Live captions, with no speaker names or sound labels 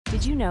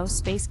Did you know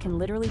space can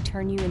literally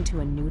turn you into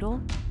a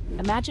noodle?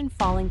 Imagine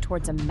falling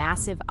towards a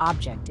massive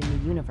object in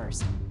the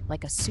universe,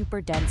 like a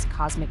super dense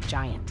cosmic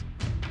giant.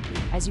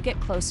 As you get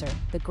closer,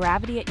 the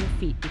gravity at your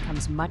feet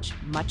becomes much,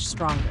 much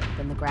stronger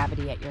than the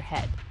gravity at your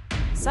head.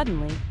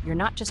 Suddenly, you're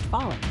not just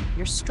falling,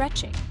 you're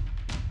stretching.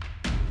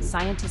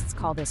 Scientists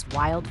call this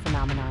wild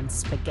phenomenon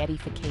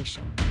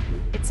spaghettification.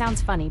 It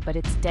sounds funny, but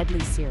it's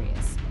deadly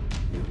serious.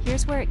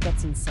 Here's where it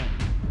gets insane.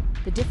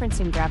 The difference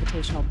in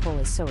gravitational pull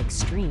is so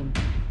extreme,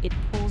 it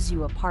pulls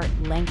you apart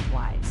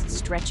lengthwise,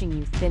 stretching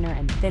you thinner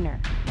and thinner,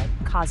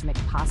 like cosmic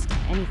pasta.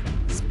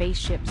 Anything,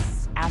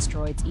 spaceships,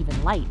 asteroids,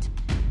 even light,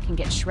 can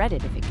get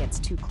shredded if it gets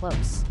too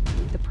close.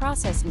 The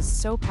process is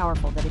so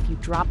powerful that if you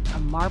dropped a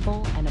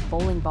marble and a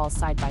bowling ball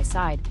side by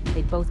side,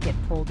 they'd both get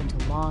pulled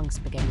into long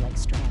spaghetti-like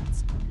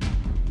strands.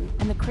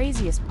 And the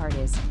craziest part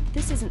is,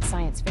 this isn't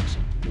science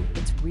fiction,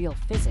 it's real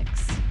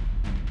physics.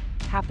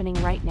 Happening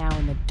right now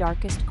in the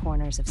darkest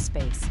corners of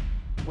space,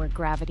 where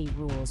gravity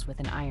rules with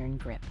an iron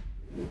grip.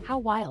 How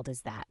wild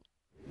is that?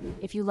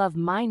 If you love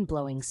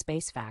mind-blowing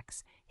space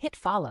facts, hit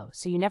follow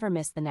so you never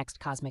miss the next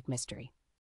cosmic mystery.